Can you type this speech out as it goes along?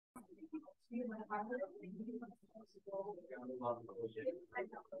Okay.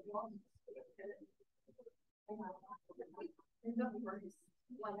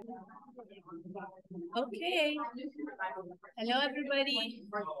 Hello, everybody.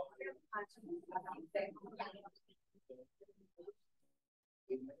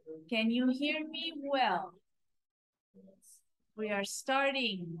 Can you hear me well? We are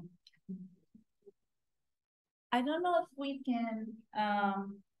starting. I don't know if we can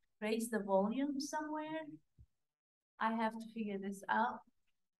raise the volume somewhere. I have to figure this out.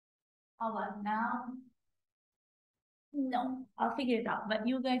 How about now? No, I'll figure it out. But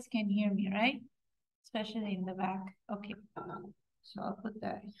you guys can hear me, right? Especially in the back. Okay. So I'll put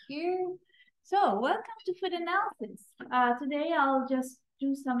that here. So welcome to Food Analysis. Today I'll just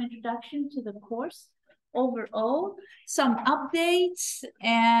do some introduction to the course overall, some updates,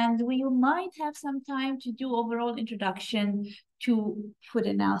 and we might have some time to do overall introduction to food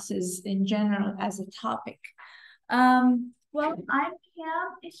analysis in general as a topic. Well, I'm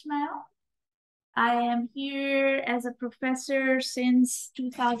Pam Ismail. I am here as a professor since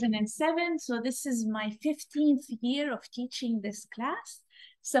 2007. So this is my 15th year of teaching this class.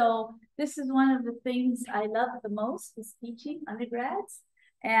 So this is one of the things I love the most is teaching undergrads.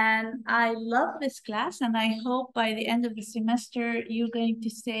 And I love this class. And I hope by the end of the semester, you're going to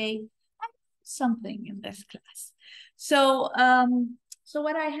say something in this class. So, so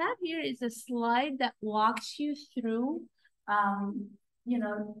what I have here is a slide that walks you through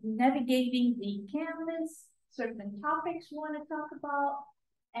navigating the Canvas, certain topics we want to talk about,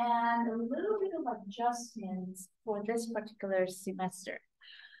 and a little bit of adjustments for this particular semester.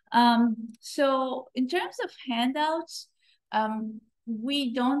 So in terms of handouts,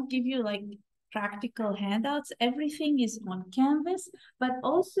 we don't give you like practical handouts. Everything is on Canvas, but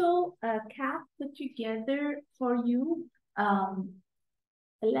also Kat put together for you a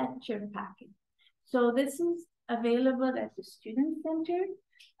lecture packet. So this is available at the Student Center,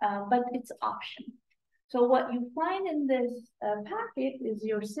 but it's optional. So what you find in this packet is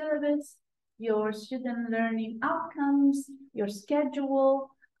your syllabus, your student learning outcomes, your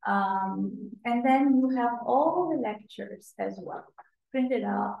schedule, and then you have all the lectures as well, printed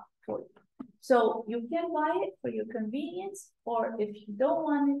out for you. So you can buy it for your convenience, or if you don't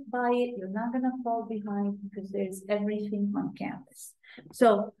want to buy it, you're not gonna fall behind because there's everything on Canvas.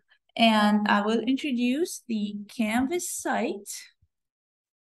 So, and I will introduce the Canvas site.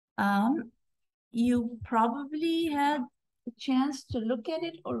 You probably had a chance to look at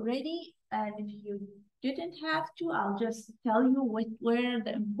it already, and if you didn't have to, I'll just tell you where are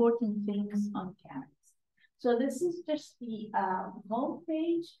the important things on Canvas. So this is just the home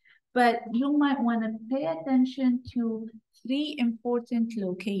page, but you might want to pay attention to 3 important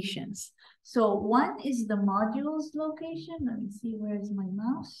locations. So one is the modules location. Let me see, where's my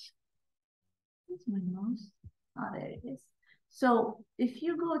mouse? Where's my mouse? Oh, there it is. So if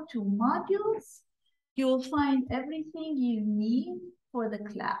you go to modules, you'll find everything you need for the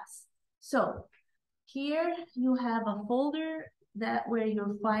class. So here you have a folder where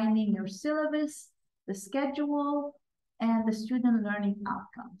you're finding your syllabus, the schedule, and the student learning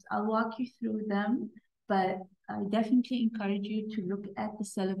outcomes. I'll walk you through them, but I definitely encourage you to look at the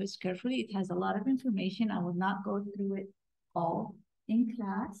syllabus carefully. It has a lot of information. I will not go through it all in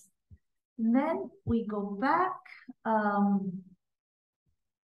class. And then we go back to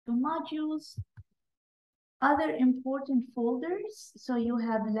modules, other important folders. So you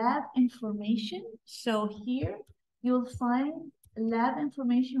have lab information. So here you'll find lab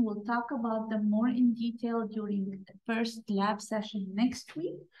information. We'll talk about them more in detail during the first lab session next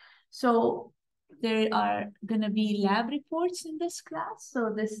week. So there are going to be lab reports in this class.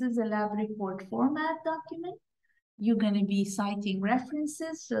 So this is a lab report format document. You're going to be citing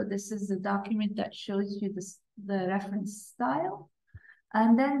references. So this is the document that shows you the reference style.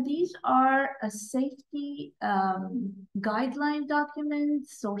 And then these are a safety guideline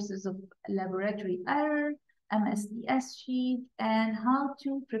documents, sources of laboratory error, MSDS sheet, and how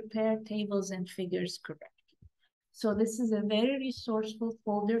to prepare tables and figures correctly. So this is a very resourceful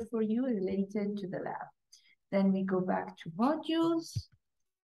folder for you related to the lab. Then we go back to modules.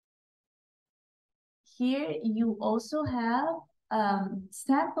 Here you also have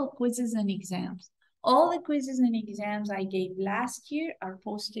sample quizzes and exams. All the quizzes and exams I gave last year are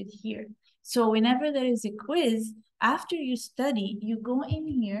posted here. So whenever there is a quiz, after you study, you go in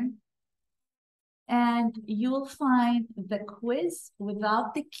here and you'll find the quiz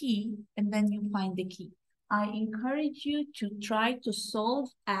without the key, and then you find the key. I encourage you to try to solve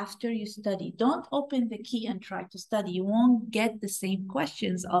after you study. Don't open the key and try to study. You won't get the same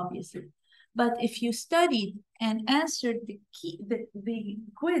questions, obviously. But if you studied and answered the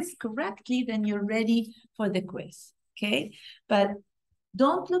quiz correctly, then you're ready for the quiz, okay? But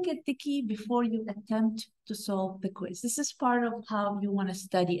don't look at the key before you attempt to solve the quiz. This is part of how you want to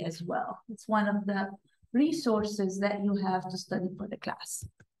study as well. It's one of the resources that you have to study for the class.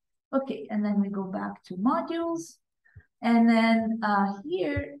 Okay, and then we go back to modules. And then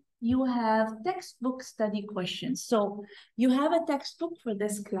here you have textbook study questions. So you have a textbook for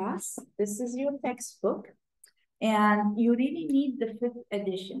this class. This is your textbook. And you really need the 5th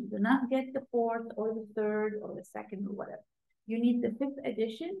edition. Do not get the 4th or the 3rd or the 2nd or whatever. You need the 5th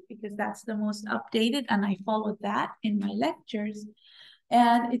edition because that's the most updated, and I follow that in my lectures.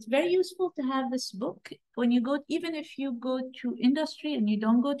 And it's very useful to have this book when you go, even if you go to industry and you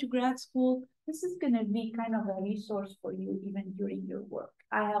don't go to grad school, this is going to be kind of a resource for you even during your work.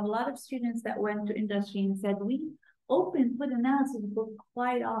 I have a lot of students that went to industry and said, we open food analysis book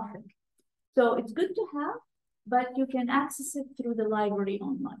quite often. So it's good to have, but you can access it through the library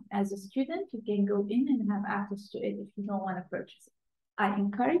online. As a student, you can go in and have access to it if you don't want to purchase it. I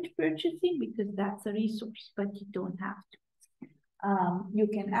encourage purchasing because that's a resource, but you don't have to. You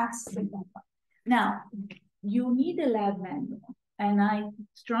can access it online. Now, you need a lab manual, and I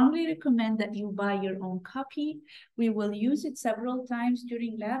strongly recommend that you buy your own copy. We will use it several times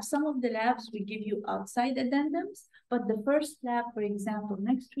during labs. Some of the labs we give you outside addendums, but the first lab, for example,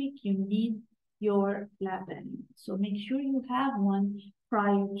 next week, you need your lab manual. So make sure you have one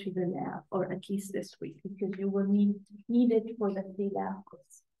prior to the lab, or at least this week, because you will need it for the free lab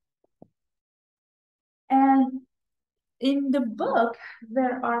course. And in the book,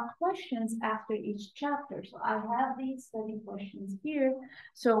 there are questions after each chapter. So I have these study questions here.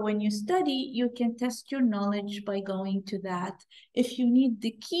 So when you study, you can test your knowledge by going to that. If you need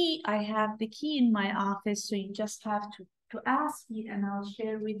the key, I have the key in my office. So you just have to ask me and I'll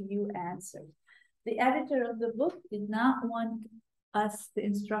share with you answers. The editor of the book did not want us, the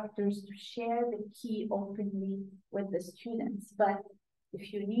instructors, to share the key openly with the students, but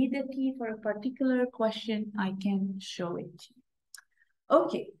if you need a key for a particular question, I can show it to you.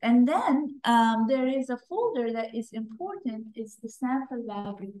 Okay, and then there is a folder that is important. It's the sample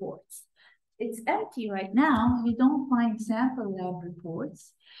lab reports. It's empty right now. You don't find sample lab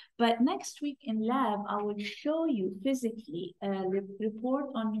reports. But next week in lab, I will show you physically a report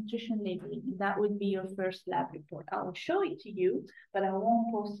on nutrition labeling. That would be your first lab report. I will show it to you, but I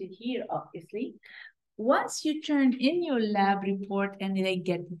won't post it here, obviously. Once you turn in your lab report and they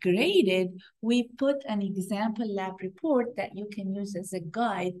get graded, we put an example lab report that you can use as a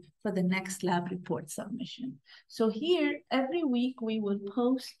guide for the next lab report submission. So here, every week, we will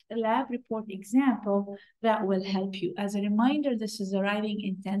post a lab report example that will help you. As a reminder, this is a writing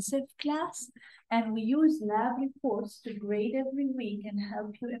intensive class, and we use lab reports to grade every week and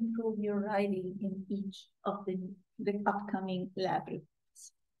help you improve your writing in each of the upcoming lab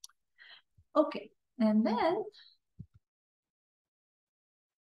reports. Okay. And then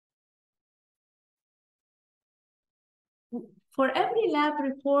for every lab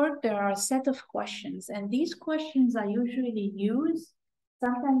report, there are a set of questions, and these questions I usually use.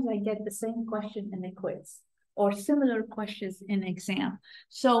 Sometimes I get the same question in a quiz or similar questions in exam.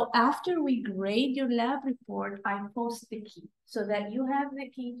 So after we grade your lab report, I post the key so that you have the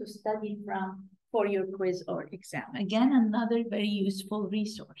key to study from for your quiz or exam. Again, another very useful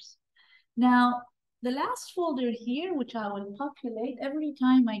resource. Now, the last folder here, which I will populate every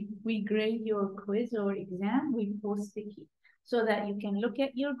time we grade your quiz or exam, we post the key so that you can look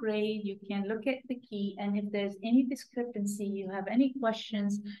at your grade, you can look at the key, and if there's any discrepancy, you have any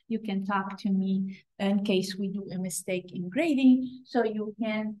questions, you can talk to me in case we do a mistake in grading. So you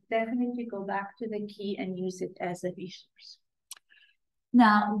can definitely go back to the key and use it as a resource.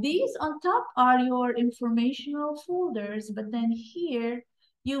 Now, these on top are your informational folders, but then here,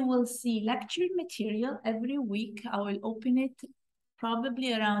 you will see lecture material every week. I will open it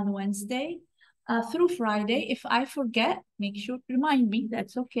probably around Wednesday through Friday. If I forget, make sure to remind me.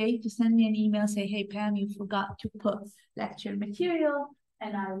 That's okay. Just send me an email, say, hey, Pam, you forgot to put lecture material,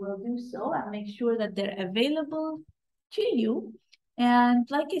 and I will do so. I'll make sure that they're available to you. And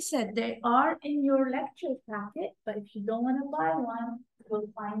like I said, they are in your lecture packet, but if you don't want to buy one, you'll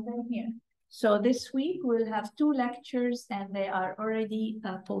find them here. So this week we'll have 2 lectures and they are already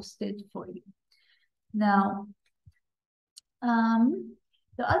posted for you. Now,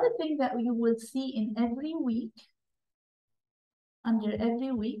 the other thing that you will see in every week, under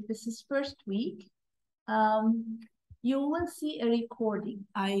every week, this is first week, you will see a recording.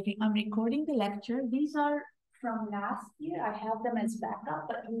 I'm recording the lecture. These are from last year. I have them as backup,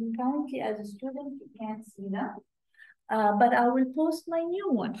 but currently as a student, you can't see them. But I will post my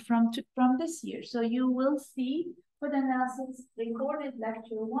new one from this year. So you will see food analysis recorded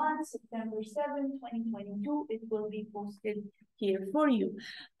lecture 1, September 7, 2022. It will be posted here for you.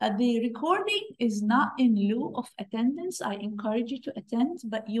 The recording is not in lieu of attendance. I encourage you to attend,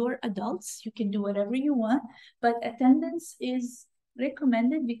 but you're adults. You can do whatever you want, but attendance is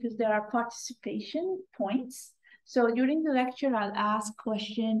recommended because there are participation points. So during the lecture, I'll ask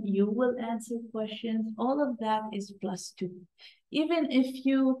questions, you will answer questions. All of that is +2. Even if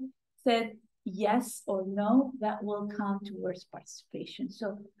you said yes or no, that will count towards participation.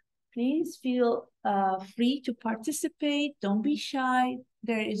 So please feel free to participate. Don't be shy.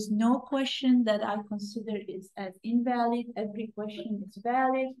 There is no question that I consider is as invalid. Every question is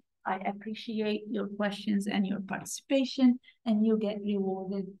valid. I appreciate your questions and your participation, and you get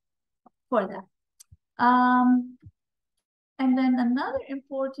rewarded for that. And then another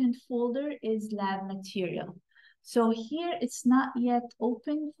important folder is lab material. So here it's not yet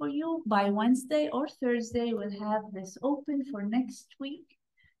open for you. By Wednesday or Thursday, we'll have this open for next week.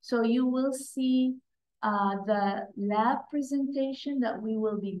 So you will see the lab presentation that we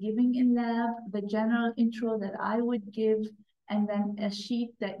will be giving in lab, the general intro that I would give, and then a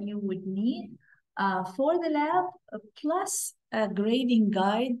sheet that you would need for the lab, plus a grading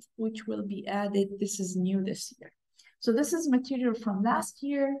guide, which will be added. This is new this year. So this is material from last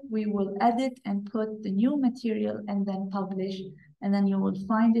year. We will edit and put the new material and then publish, and then you will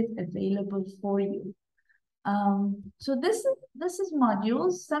find it available for you. So this is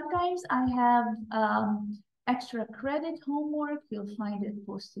modules. Sometimes I have extra credit homework. You'll find it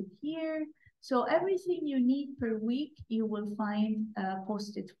posted here. So everything you need per week, you will find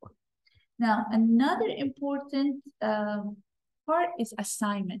posted for. Now, another important part is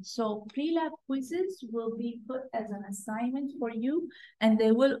assignment. So pre-lab quizzes will be put as an assignment for you, and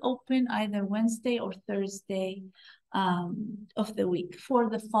they will open either Wednesday or Thursday of the week for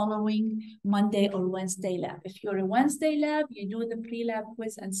the following Monday or Wednesday lab. If you're a Wednesday lab, you do the pre-lab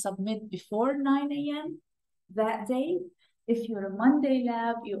quiz and submit before 9 a.m. that day. If you're a Monday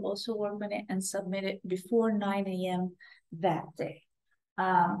lab, you also work on it and submit it before 9 a.m. that day.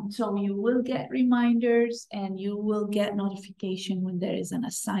 So you will get reminders and you will get notification when there is an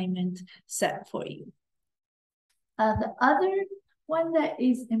assignment set for you. The other one that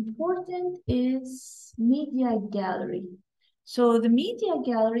is important is media gallery. So the media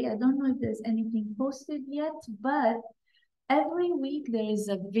gallery, I don't know if there's anything posted yet, but every week there is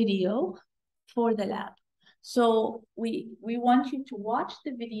a video for the lab. So we want you to watch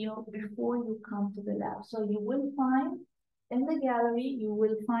the video before you come to the lab. So you will find in the gallery, you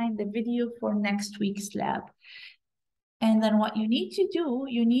will find the video for next week's lab. And then what you need to do,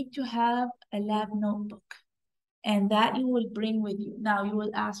 you need to have a lab notebook, and that you will bring with you. Now you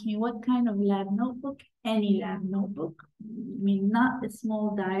will ask me what kind of lab notebook? Any lab notebook. I mean, not a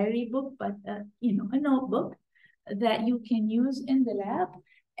small diary book, but you know, a notebook that you can use in the lab.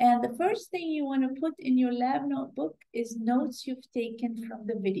 And the first thing you want to put in your lab notebook is notes you've taken from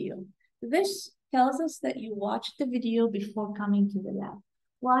the video. This tells us that you watched the video before coming to the lab.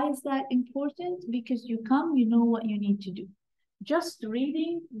 Why is that important? Because you come, you know what you need to do. Just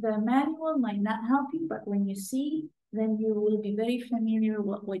reading the manual might not help you, but when you see, then you will be very familiar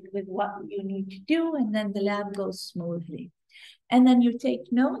with what you need to do, and then the lab goes smoothly. And then you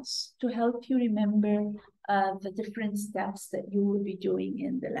take notes to help you remember the different steps that you will be doing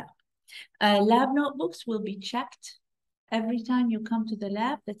in the lab. Lab notebooks will be checked every time you come to the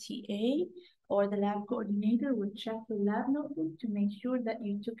lab. The TA or the lab coordinator will check the lab notebook to make sure that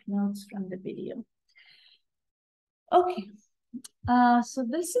you took notes from the video. Okay, so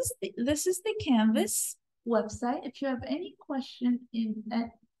this is the Canvas website. If you have any question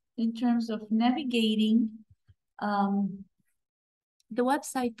in terms of navigating the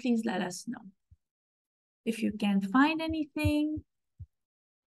website, please let us know. If you can find anything,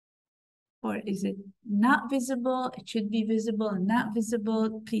 or is it not visible? It should be visible and not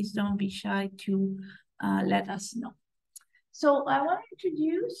visible. Please don't be shy to let us know. So I want to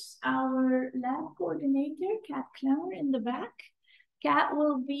introduce our lab coordinator, Kat Clemmer, in the back. Kat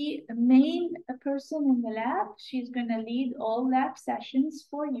will be a main person in the lab. She's going to lead all lab sessions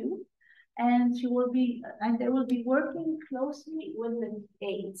for you. And she will be, and they will be working closely with the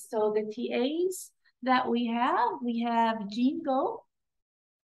TAs. So the TAs that we have Jean Go.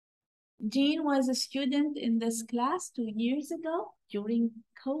 Jean was a student in this class 2 years ago during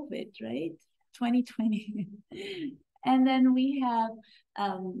COVID, right? 2020. And then we have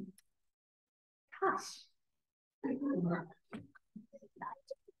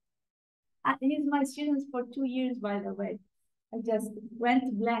he's my student for 2 years, by the way. I just went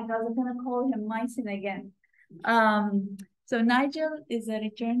blank. I was going to call him Mycin again. So Nigel is a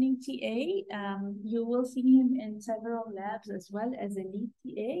returning TA. You will see him in several labs as well as a lead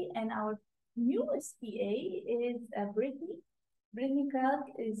TA. And our newest TA is Brittany. Brittany Kralk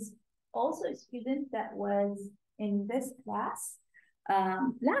is also a student that was in this class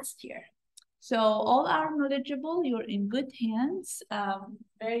last year. So all are knowledgeable. You're in good hands.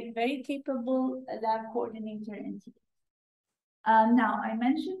 Very, very capable lab coordinator and TA. Now, I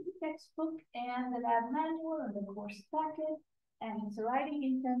mentioned the textbook and the lab manual and the course packet, and it's a writing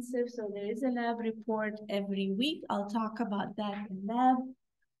intensive, so there is a lab report every week. I'll talk about that in lab.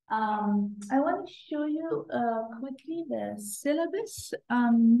 I want to show you quickly the syllabus.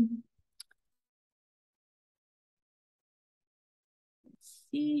 Let's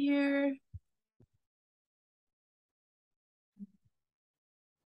see here.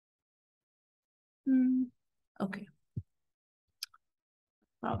 Okay.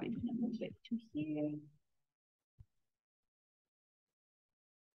 Probably gonna move it to here.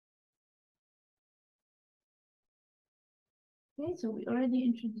 Okay, so we already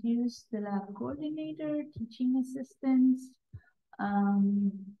introduced the lab coordinator, teaching assistants.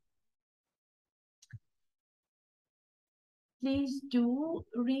 Please do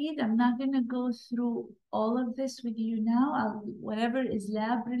read. I'm not going to go through all of this with you now. Whatever is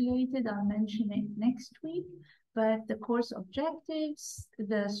lab related, I'll mention it next week. But the course objectives,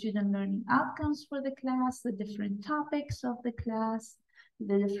 the student learning outcomes for the class, the different topics of the class,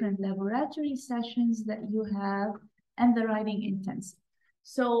 the different laboratory sessions that you have, and the writing intensive.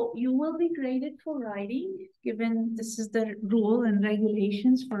 So you will be graded for writing, given this is the rule and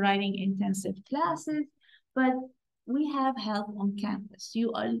regulations for writing intensive classes, but we have help on campus.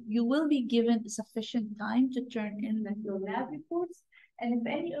 You will be given sufficient time to turn in your lab reports. And if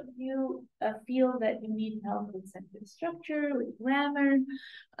any of you feel that you need help with sentence structure, with grammar,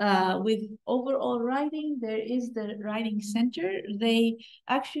 with overall writing, there is the writing center. They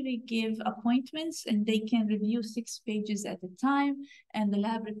actually give appointments and they can review 6 pages at a time. And the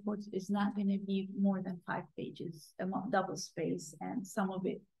lab report is not going to be more than 5 pages, double space, and some of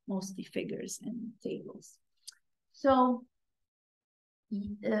it mostly figures and tables. So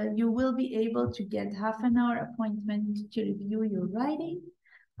you will be able to get half an hour appointment to review your writing.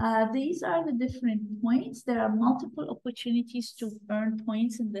 These are the different points. There are multiple opportunities to earn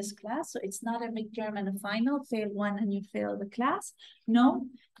points in this class. So it's not a midterm and a final, fail one and you fail the class. No,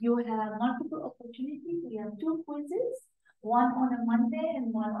 you have multiple opportunities. We have 2 quizzes, one on a Monday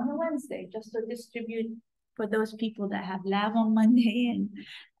and one on a Wednesday, just to distribute for those people that have lab on Monday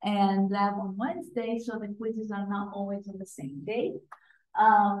and lab on Wednesday, so the quizzes are not always on the same day.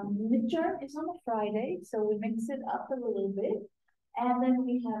 Midterm is on a Friday, so we mix it up a little bit. And then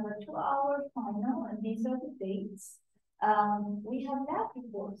we have a 2-hour final, and these are the dates. We have lab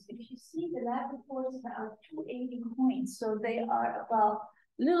reports. If you see, the lab reports are 280 points, so they are about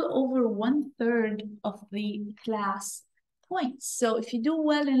a little over 1/3 of the class points. So if you do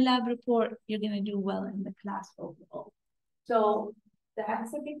well in lab report, you're going to do well in the class overall. So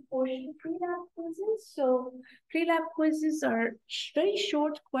that's a big portion of pre-lab quizzes. So pre-lab quizzes are very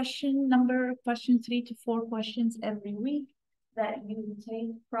short question 3 to 4 questions every week that you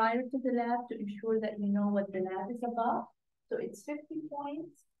take prior to the lab to ensure that you know what the lab is about. So it's 50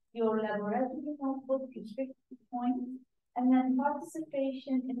 points. Your laboratory notebook is 50 points. And then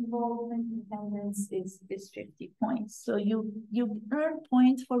participation, involvement, attendance is 50 points. So you earn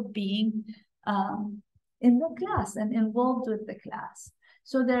points for being in the class and involved with the class.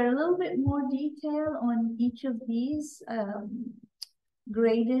 So there are a little bit more detail on each of these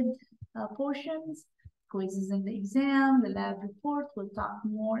graded portions. Quizzes in the exam, the lab report. We'll talk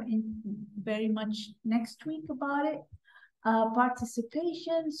more in very much next week about it.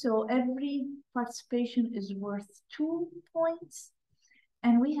 Participation. So every participation is worth 2 points.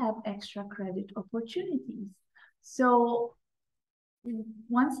 And we have extra credit opportunities. So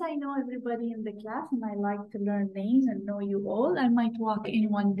once I know everybody in the class and I like to learn names and know you all, I might walk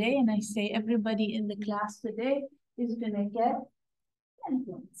in one day and I say, everybody in the class today is going to get 10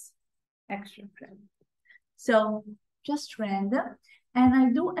 points extra credit. So just random. And I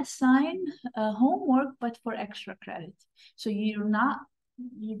do assign homework, but for extra credit. So you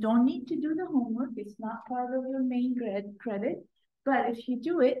don't need to do the homework. It's not part of your main credit. But if you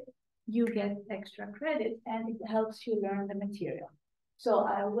do it, you get extra credit and it helps you learn the material. So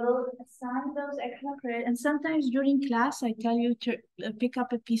I will assign those extra credit. And sometimes during class, I tell you to pick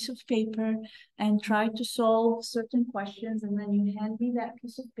up a piece of paper and try to solve certain questions. And then you hand me that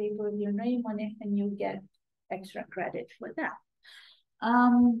piece of paper with your name on it and you get extra credit for that.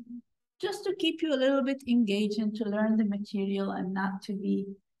 Just to keep you a little bit engaged and to learn the material and not to be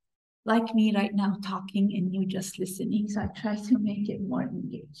like me right now talking and you just listening. So I try to make it more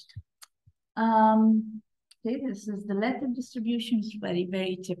engaged. Okay, this is the letter distribution. Is very,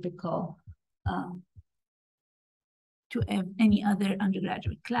 very typical to any other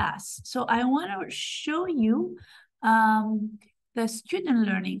undergraduate class. So I want to show you the student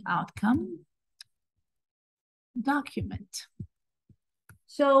learning outcome document.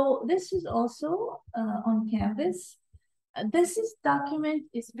 So this is also on Canvas. This document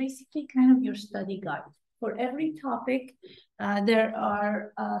is basically kind of your study guide. For every topic, there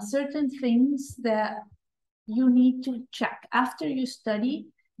are certain things that you need to check. After you study,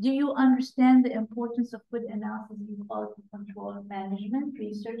 do you understand the importance of food analysis in quality control management,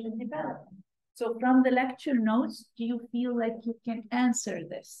 research, and development? So from the lecture notes, do you feel like you can answer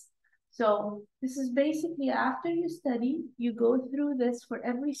this? So this is basically after you study, you go through this for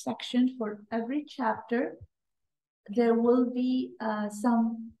every section, for every chapter, there will be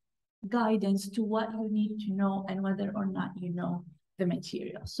some guidance to what you need to know and whether or not you know the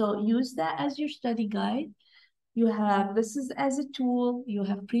material. So use that as your study guide. You have, this is as a tool, you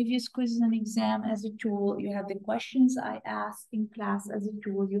have previous quizzes and exam as a tool, you have the questions I asked in class as a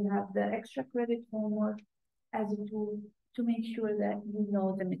tool, you have the extra credit homework as a tool to make sure that you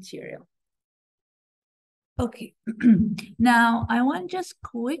know the material. Okay, now I want to just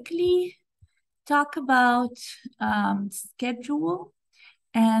quickly talk about schedule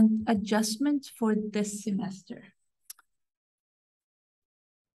and adjustments for this semester.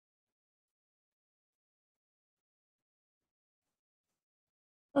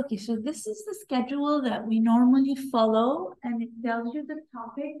 Okay, so this is the schedule that we normally follow, and it tells you the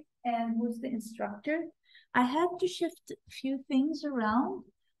topic and who's the instructor. I had to shift a few things around.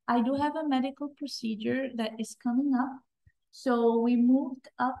 I do have a medical procedure that is coming up. So we moved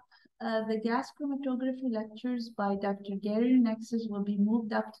up the gas chromatography lectures by Dr. Gary Nexus will be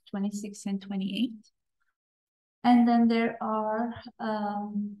moved up to 26 and 28. And then there are a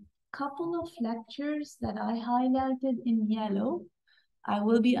couple of lectures that I highlighted in yellow. I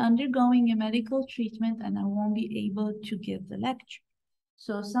will be undergoing a medical treatment and I won't be able to give the lecture.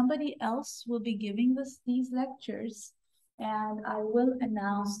 So somebody else will be giving these lectures, and I will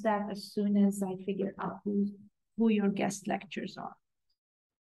announce that as soon as I figure out who your guest lectures are.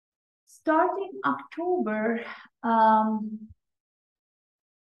 Starting October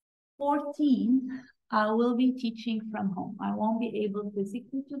 14, I will be teaching from home. I won't be able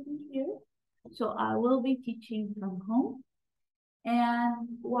physically to be here, so I will be teaching from home.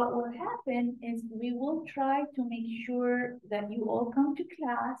 And what will happen is we will try to make sure that you all come to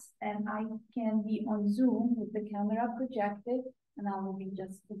class and I can be on Zoom with the camera projected and I will be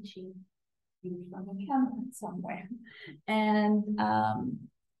just teaching you from a camera somewhere. And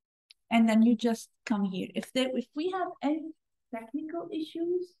then you just come here. If we have any technical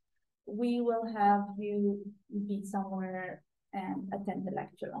issues, we will have you be somewhere and attend the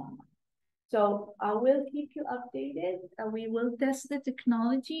lecture online. So I will keep you updated. We will test the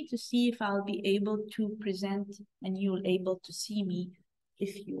technology to see if I'll be able to present and you'll able to see me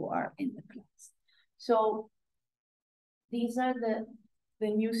if you are in the class. So these are the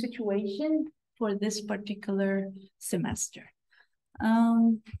new situation for this particular semester.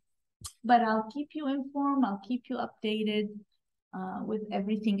 But I'll keep you informed. I'll keep you updated with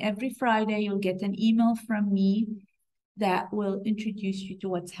everything. Every Friday, you'll get an email from me that will introduce you to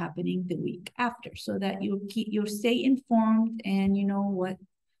what's happening the week after, so that you'll stay informed and you know what's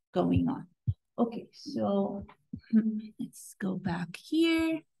going on. Okay, so let's go back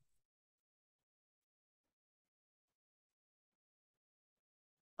here.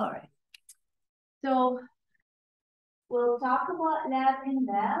 All right. So we'll talk about lab in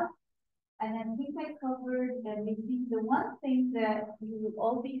lab. And I think I covered everything. The one thing that you will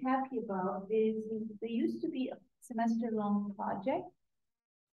all be happy about is there used to be a semester-long project,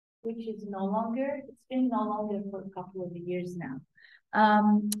 which is no longer, it's been no longer for a couple of years now.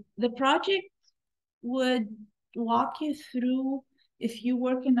 The project would walk you through, if you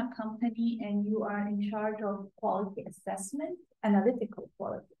work in a company and you are in charge of quality assessment, analytical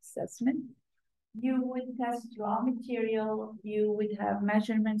quality assessment, you would test raw material, you would have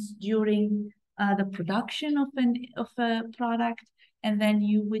measurements during the production of a product, and then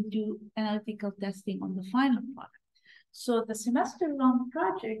you would do analytical testing on the final product. So the semester-long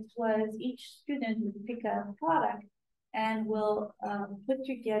project was each student would pick a product and will put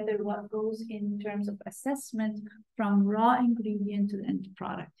together what goes in terms of assessment from raw ingredient to the end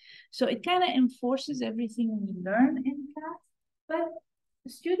product. So it kind of enforces everything we learn in class, but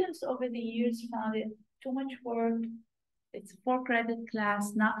the students over the years found it too much work, It's a 4-credit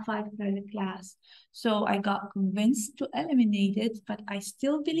class, not 5-credit class. So I got convinced to eliminate it, but I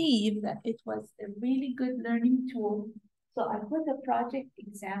still believe that it was a really good learning tool. So I put a project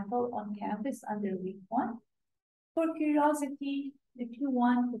example on Canvas under week 1. For curiosity, if you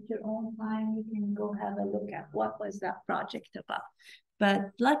want at your own time, you can go have a look at what was that project about.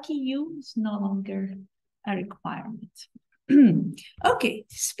 But lucky you, it's no longer a requirement. Okay,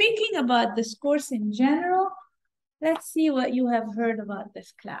 speaking about this course in general, let's see what you have heard about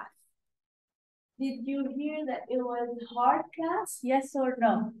this class. Did you hear that it was hard class? Yes or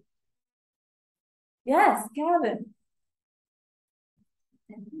no? Yes, Kevin.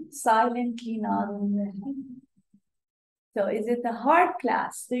 Silently nodding. So is it a hard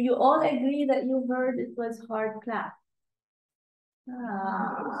class? Do you all agree that you heard it was hard class?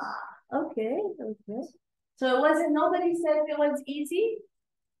 Ah, okay, okay. So it wasn't, nobody said it was easy?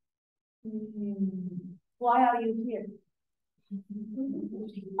 Why are you here?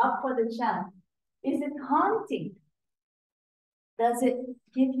 Up for the challenge. Is it haunting? Does it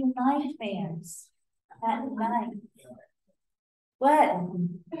give you nightmares at night? What?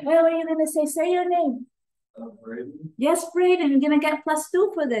 What were you going to say? Say your name. Braden. Yes, Braden, you're going to get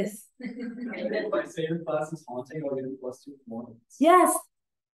 +2 for this. If I say your class is haunting, I'll get +2 more. Yes.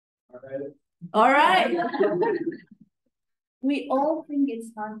 All right. We all think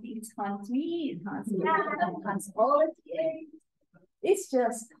it's haunting. It's haunts me, it haunts me, it haunts all of you. It's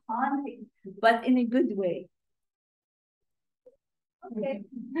just haunting, but in a good way. Okay.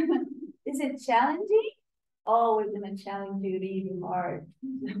 Is it challenging? Oh, we're going to challenge you really hard.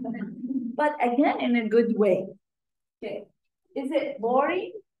 But again, in a good way. Okay. Is it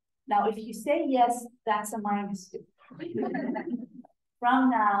boring? Now, if you say yes, that's a -2. From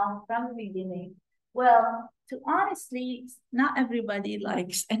now, from the beginning. Well, to honestly, not everybody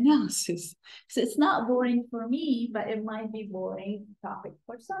likes analysis. So it's not boring for me, but it might be boring topic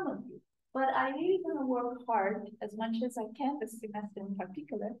for some of you. But I really going to work hard as much as I can this semester in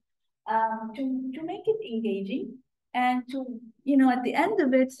particular to make it engaging and to, at the end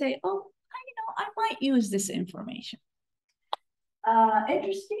of it say, oh, I might use this information.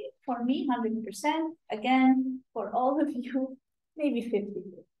 Interesting for me, 100%. Again, for all of you, maybe 50.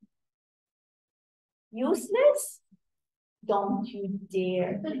 Useless? Don't you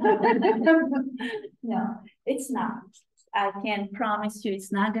dare. No, it's not. I can promise you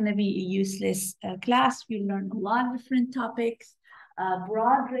it's not going to be a useless class. We learn a lot of different topics, a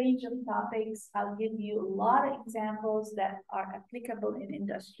broad range of topics. I'll give you a lot of examples that are applicable in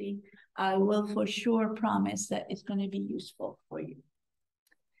industry. I will for sure promise that it's going to be useful for you.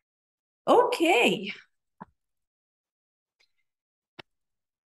 Okay.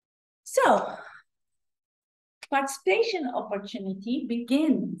 So, participation opportunity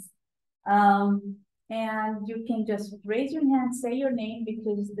begins. And you can just raise your hand, say your name,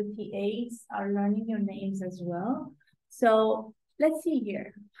 because the TAs are learning your names as well. So let's see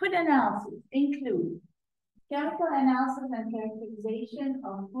here. Food analysis include chemical analysis and characterization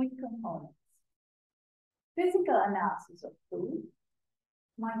of food components, physical analysis of food,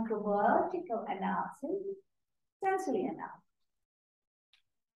 microbiological analysis, sensory analysis.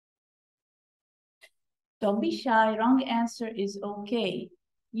 Don't be shy. Wrong answer is okay.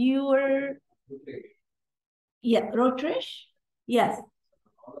 You were, yeah, Rotrish? Yes.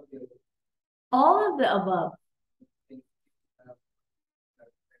 All of the above.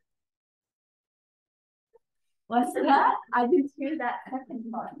 What's that? I didn't hear that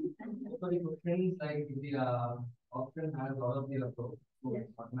second part. Things like the option has all of the above. So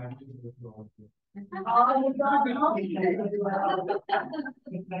automatically oh, you don't know me very well.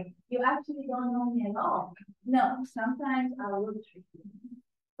 You actually don't know me at all. No, sometimes I will trick you.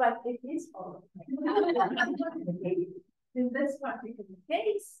 But it is all of me. In this particular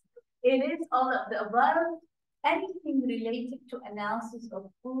case, it is all of the above. Anything related to analysis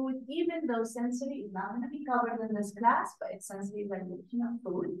of food, even though sensory is not going to be covered in this class, but it's sensory evaluation of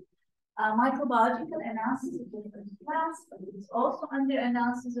food. Microbiological analysis is a different class, but it's also under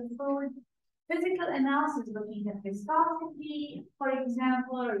analysis of food. Physical analysis, looking at viscosity, for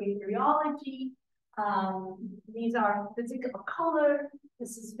example, or rheology. These are physical color.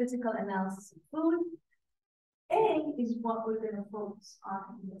 This is physical analysis of food. A is what we're going to focus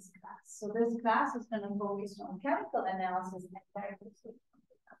on in this class. So this class is going to focus on chemical analysis and characteristics of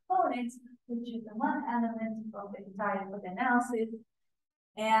the components, which is the one element of the entire food analysis.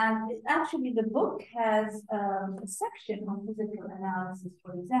 And actually, the book has a section on physical analysis,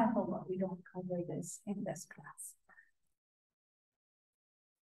 for example, but we don't cover this in this class.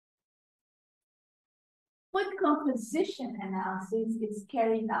 Food composition analysis is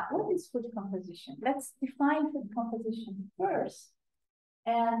carried out. What is food composition? Let's define food composition first,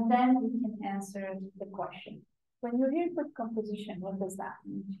 and then we can answer the question. When you hear food composition, what does that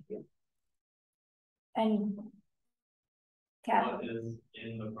mean to you? Anything? What is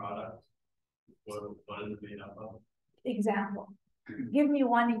in the product? What is it made up of? Example. Give me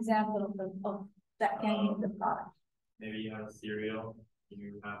one example of that can be in the product. Maybe you have a cereal,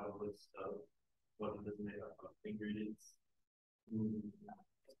 you have a list of what it is made up of, ingredients.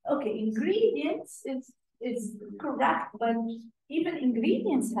 Okay, ingredients is correct, but even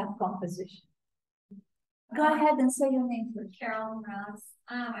ingredients have composition. Go ahead and say your name first. Carol Ross.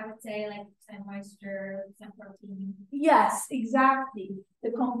 I would say like some moisture, some protein. Yes, exactly.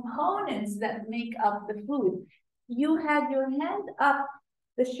 The components that make up the food. You had your hand up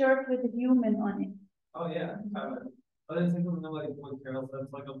the shirt with a human on it. Oh yeah. I didn't think of like what Carol said.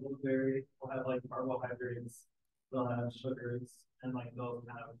 It's like a blueberry will have like carbohydrates, they'll have sugars, and like those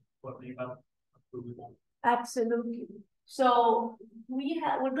have what make up food. Absolutely. So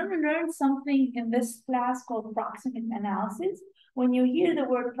we're going to learn something in this class called proximate analysis. When you hear the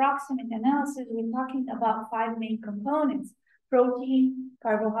word proximate analysis, we're talking about 5 main components: protein,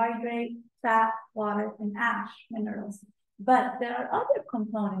 carbohydrate, fat, water, and ash, minerals. But there are other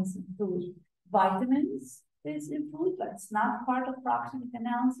components in food. Vitamins is in food, but it's not part of proximate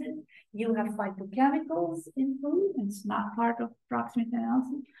analysis. You have phytochemicals in food, and it's not part of proximate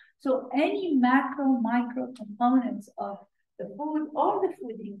analysis. So any macro, micro components of the food or the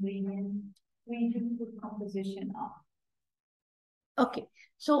food ingredient, we do food composition on. Okay,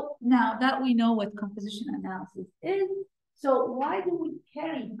 so now that we know what composition analysis is, so why do we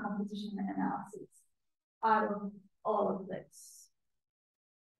carry composition analysis out of all of this?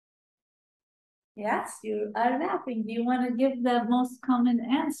 Yes, you are laughing. Do you want to give the most common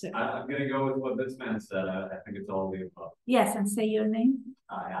answer? I'm going to go with what this man said. I think it's all the above. Yes, and say your name.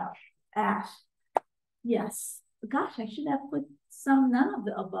 Ash. Ash. Yes. Gosh, I should have put none of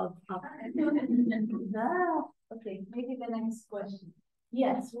the above. Okay, maybe the next question.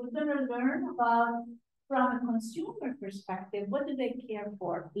 Yes, we're going to learn about, from a consumer perspective, what do they care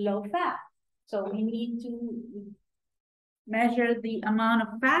for? Low fat. So we need to measure the amount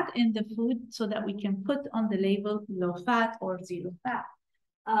of fat in the food so that we can put on the label low fat or zero fat.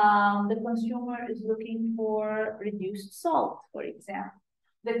 The consumer is looking for reduced salt, for example.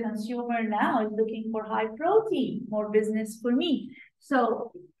 The consumer now is looking for high protein, more business for me.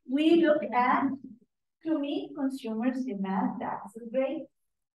 So we look at, to meet consumers' demand. That's a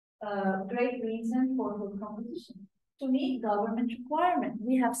great reason for food composition. To meet government requirement,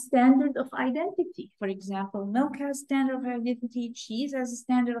 we have standard of identity. For example, milk has standard of identity, cheese has a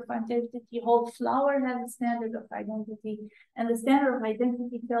standard of identity, whole flour has a standard of identity, and the standard of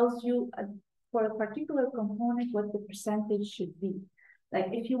identity tells you for a particular component what the percentage should be. Like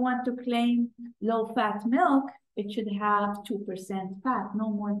if you want to claim low-fat milk, it should have 2% fat, no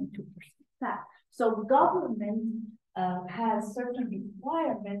more than 2% fat. So government has certain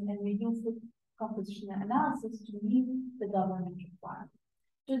requirements, and we do food composition analysis to meet the government requirement.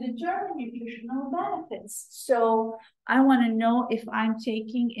 To determine nutritional benefits. So I want to know if I'm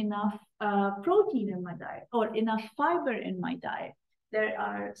taking enough protein in my diet or enough fiber in my diet. There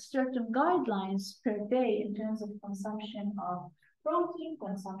are certain guidelines per day in terms of consumption of protein,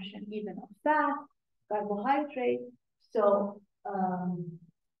 consumption even of fat, carbohydrate. So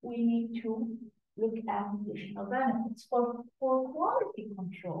we need to look at nutritional benefits for quality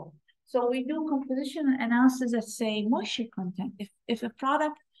control. So we do composition analysis at, say, moisture content. If a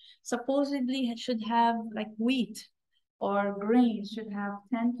product supposedly should have, like wheat or grains, should have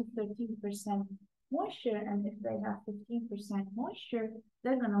 10 to 13% moisture, and if they have 15% moisture,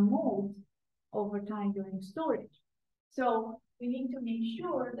 they're going to mold over time during storage. So we need to make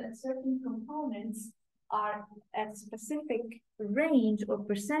sure that certain components are at specific range or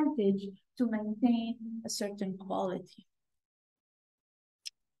percentage to maintain a certain quality.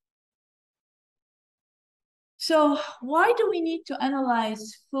 So why do we need to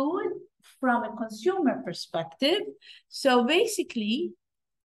analyze food from a consumer perspective? So basically,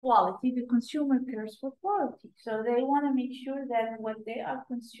 quality, the consumer cares for quality. So they want to make sure that what they are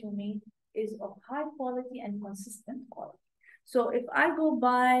consuming is of high quality and consistent quality. So if I go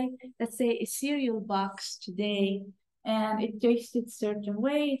buy, let's say, a cereal box today, and it tasted a certain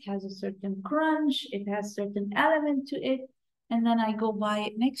way, it has a certain crunch, it has certain element to it, and then I go buy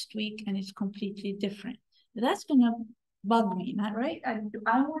it next week and it's completely different. That's going to bug me, not right?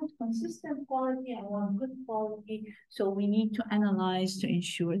 I want consistent quality, I want good quality, so we need to analyze to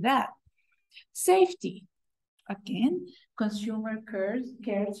ensure that. Safety. Again, consumer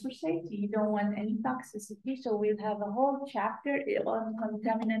cares for safety. You don't want any toxicity, so we'll have a whole chapter on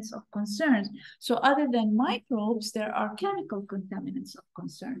contaminants of concerns. So other than microbes, there are chemical contaminants of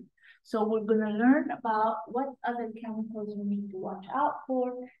concern. So we're going to learn about what other chemicals we need to watch out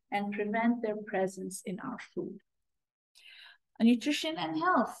for and prevent their presence in our food. Nutrition and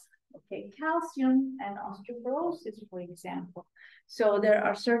health. Okay, calcium and osteoporosis, for example. So there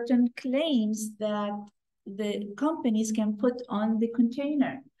are certain claims that the companies can put on the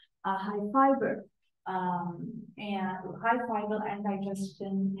container, high fiber and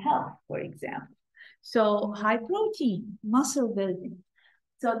digestion health, for example. So high protein, muscle building.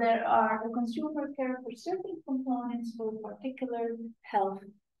 So there are the consumer care for certain components for particular health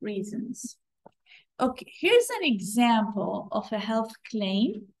reasons. Okay, here's an example of a health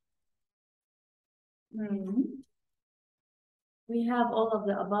claim. We have all of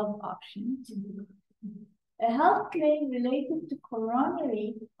the above options. A health claim related to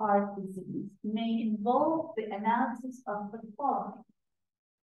coronary heart disease may involve the analysis of the following.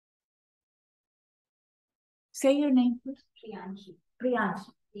 Say your name first. Priyanshi.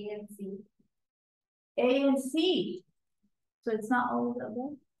 Priyanshi. ANC. A and C. So it's not all of the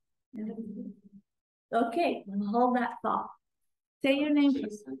above? Okay, hold that thought. Say your name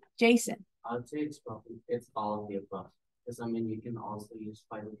first. Jason. I'd say it's all of the above. Because I mean, you can also use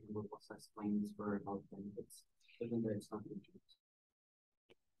phytochemical sex claims for health benefits, even though it's not insurance.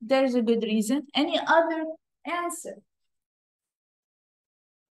 There's a good reason. Any other answer?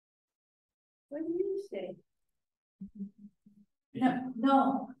 What do you say?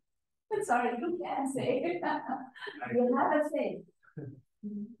 No. Sorry, you can't say. You have a say.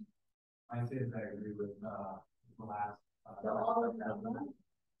 I say that I agree with the last. So all of them.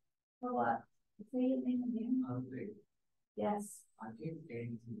 For what? Say your name again. Yes. I think A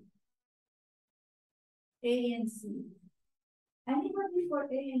and C. A and C. Anybody for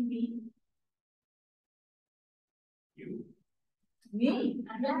A and B? You. Me?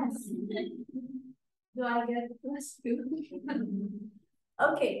 Yes. Do I get plus 2?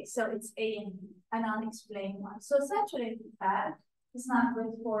 Okay, so it's A and B, and I'll explain why. So saturated fat is not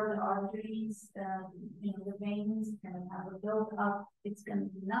good for the arteries, the veins kind of have a build up. It's going to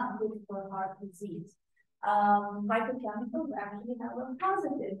be not good for heart disease. Phytochemicals actually have a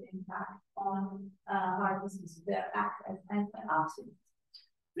positive impact on heart disease. They act as antioxidants.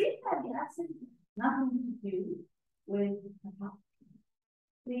 Free fatty acids have nothing to do with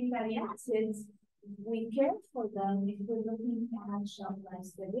free fatty acids. We care for them if we're looking at shelf life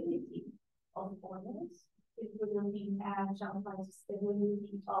stability of oils, if we're looking at shelf life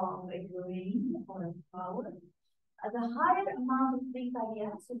stability of a grain or a flour. The higher amount of free fatty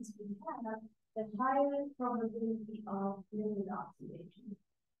acids we have, the higher probability of lipid oxidation.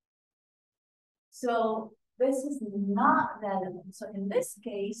 So this is not relevant. So in this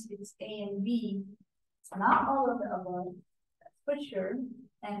case, it's A and B. It's not all of the above, that's for sure,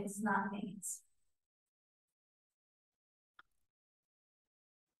 and it's not AIDS.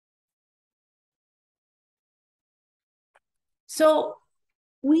 So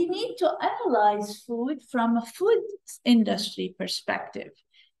we need to analyze food from a food industry perspective.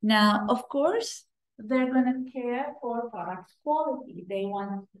 Now, of course, they're going to care for product quality. They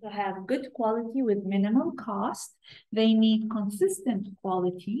want to have good quality with minimal cost. They need consistent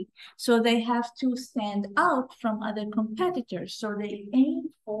quality. So they have to stand out from other competitors. So they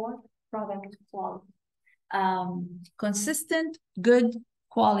aim for product quality. Consistent, good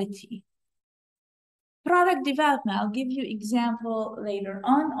quality. Product development, I'll give you example later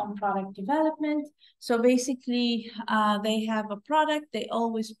on product development. So basically, they have a product, they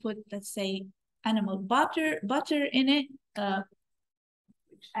always put, let's say, animal butter in it,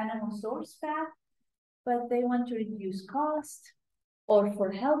 animal source fat, but they want to reduce cost, or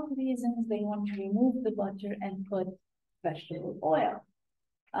for health reasons, they want to remove the butter and put vegetable oil.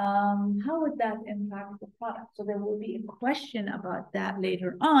 How would that impact the product? So there will be a question about that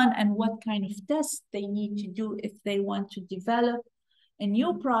later on and what kind of tests they need to do if they want to develop a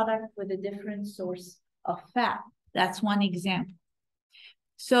new product with a different source of fat. That's one example.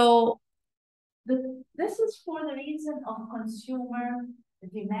 So this is for the reason of consumer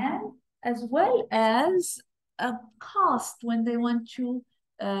demand as well as a cost when they want to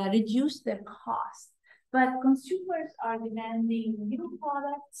reduce their cost. But consumers are demanding new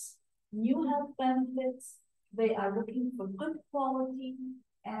products, new health benefits. They are looking for good quality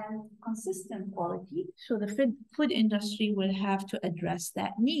and consistent quality. So the food industry will have to address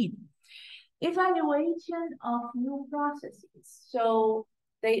that need. Evaluation of new processes. So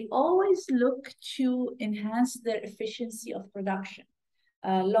they always look to enhance their efficiency of production,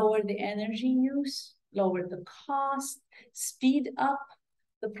 lower the energy use, lower the cost, speed up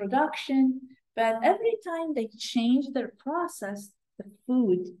the production. But every time they change their process, the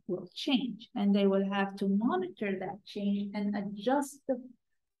food will change, and they will have to monitor that change and adjust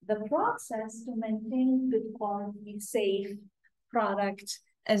the process to maintain good quality, safe product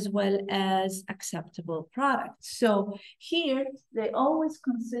as well as acceptable products. So here they always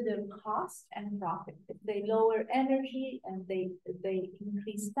consider cost and profit. If they lower energy and they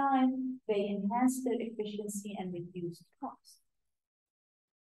increase time, they enhance their efficiency and reduce cost,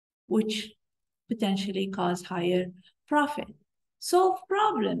 which potentially cause higher profit. Solve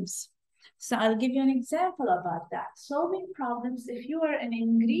problems. So I'll give you an example about that. Solving problems, if you are an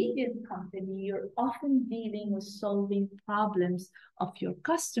ingredient company, you're often dealing with solving problems of your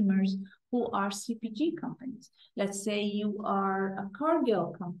customers who are CPG companies. Let's say you are a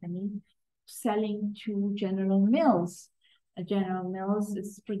Cargill company selling to General Mills. General Mills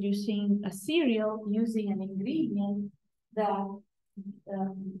is producing a cereal using an ingredient that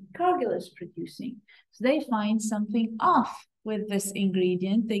Cargill is producing. So they find something off with this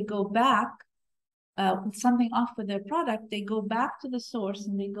ingredient. They go back with something off with their product. They go back to the source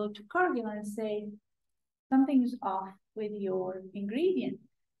and they go to Cargill and say, something is off with your ingredient.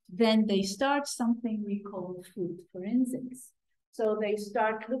 Then they start something we call food forensics. So they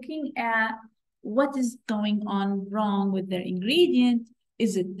start looking at what is going on wrong with their ingredient.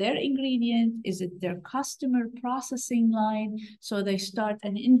 Is it their ingredient? Is it their customer processing line? So they start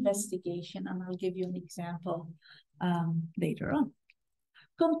an investigation, and I'll give you an example later on.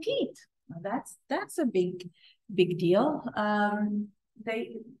 Compete. Well, that's a big deal.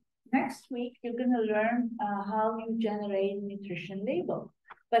 Next week you're going to learn how you generate nutrition label,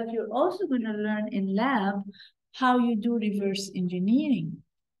 but you're also going to learn in lab how you do reverse engineering.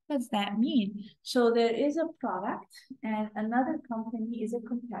 What does that mean? So there is a product and another company is a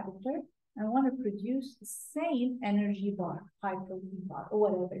competitor and want to produce the same energy bar, high protein bar, or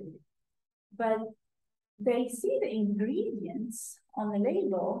whatever it is. But they see the ingredients on the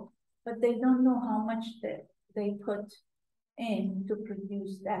label, but they don't know how much they put in to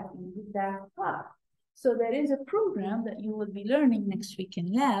produce that product. So there is a program that you will be learning next week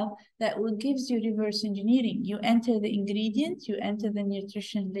in lab that will gives you reverse engineering. You enter the ingredient, you enter the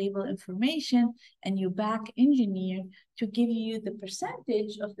nutrition label information, and you back engineer to give you the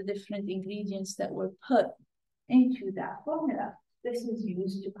percentage of the different ingredients that were put into that formula. This is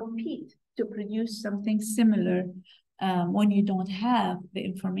used to compete, to produce something similar when you don't have the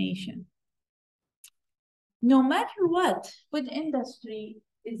information. No matter what, food industry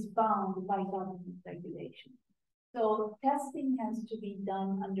is bound by government regulation. So testing has to be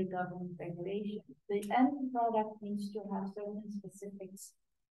done under government regulation. The end product needs to have certain specifics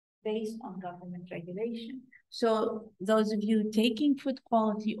based on government regulation. So those of you taking food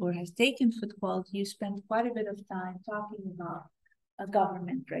quality or has taken food quality, you spend quite a bit of time talking about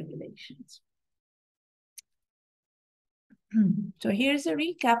government regulations. So here's a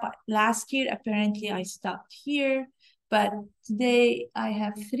recap. Last year, apparently I stopped here, but today I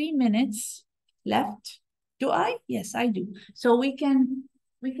have 3 minutes left. Do I? Yes, I do. So we can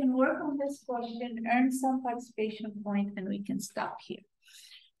work on this question, earn some participation point, and we can stop here.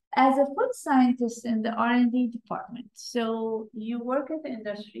 As a food scientist in the R&D department, so you work at the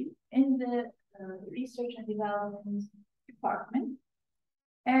industry in the research and development department,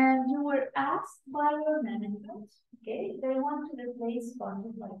 and you were asked by your management, okay, they want to replace butter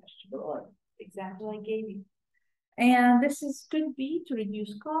by vegetable oil, example I gave you. And this could be to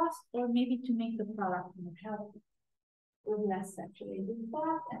reduce cost or maybe to make the product more healthy with less saturated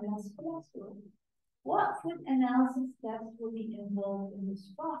fat and less cholesterol. What food analysis steps will be involved in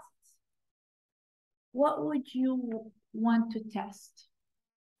this process? What would you want to test?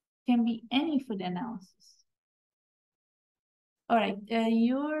 Can be any food analysis. All right,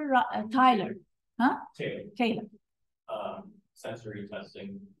 you're Tyler, huh? Taylor. Sensory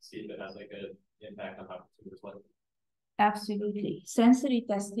testing, see if it has like an impact on how consumers like it. Absolutely. Sensory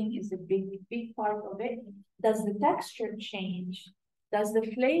testing is a big part of it. Does the texture change? Does the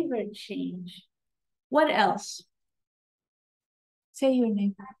flavor change? What else? Say your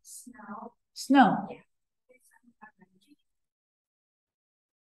name. Snow. Snow. Yeah.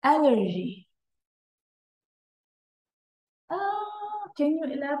 Allergy. Can you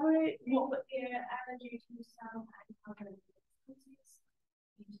elaborate? What would be an allergy to some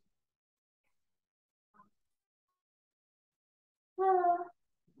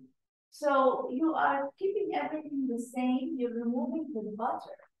So you are keeping everything the same, you're removing the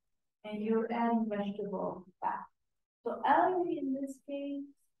butter and you're adding vegetable fat. So allergy in this case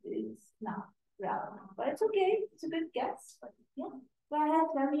is not relevant, but it's okay. It's a good guess. But yeah, go ahead,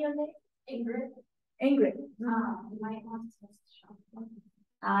 tell me your name. Ingrid. Ingrid. You might want to test shelf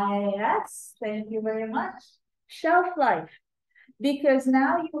life. Yes, thank you very much. Shelf life. Because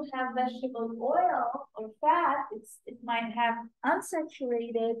now you have vegetable oil or fat, it might have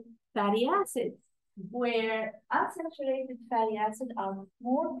unsaturated fatty acids, where unsaturated fatty acids are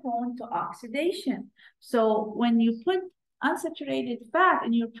more prone to oxidation. So when you put unsaturated fat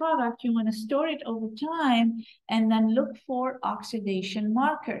in your product, you want to store it over time and then look for oxidation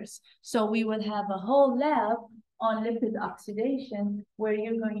markers. So we will have a whole lab on lipid oxidation where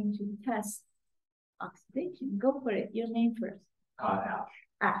you're going to test oxidation. Go for it. Your name first. Ash.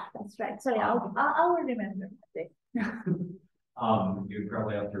 Ash, that's right. Sorry, I will remember that. You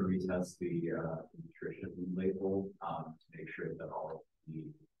probably have to retest the nutrition label to make sure that all of the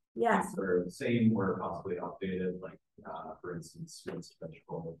Yes. things are the same or possibly updated. Like for instance, roast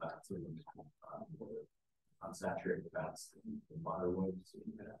vegetable fats or unsaturated fats in butter would, so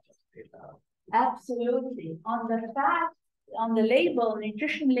you can have to update that. Absolutely. On the fat, on the label,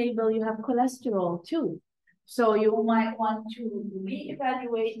 nutrition label, you have cholesterol too. So you might want to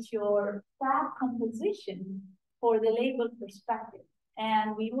reevaluate your fat composition for the label perspective.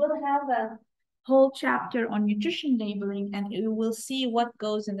 And we will have a whole chapter on nutrition labeling, and you will see what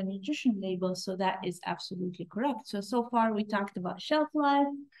goes in the nutrition label. So that is absolutely correct. So far we talked about shelf life,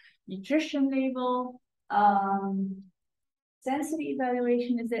 nutrition label, sensory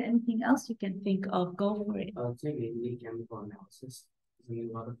evaluation. Is there anything else you can think of? Go for it. I would say mainly chemical analysis. I mean,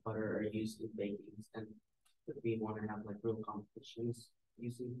 a lot of butter are used in bakings, and if we want to have like real competitions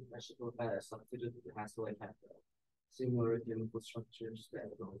using vegetable fat as substitute, it has to like have similar chemical structures that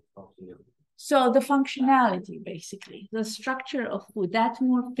will help you know. So the functionality, basically, the structure of food, that's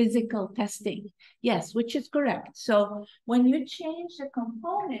more physical testing. Yes, which is correct. So when you change the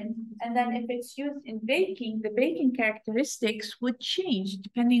component, and then if it's used in baking, the baking characteristics would change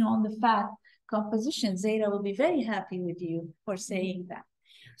depending on the fat composition. Zeta will be very happy with you for saying that.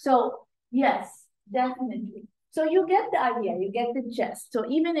 So yes, definitely. So you get the idea, you get the gist. So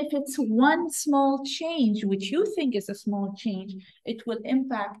even if it's one small change, which you think is a small change, it will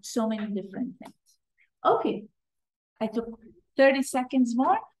impact so many different things. Okay, I took 30 seconds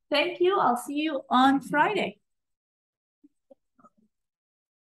more. Thank you. I'll see you on Friday.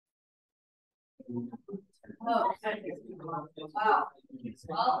 Oh, wow.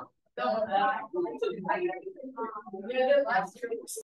 Well, don't.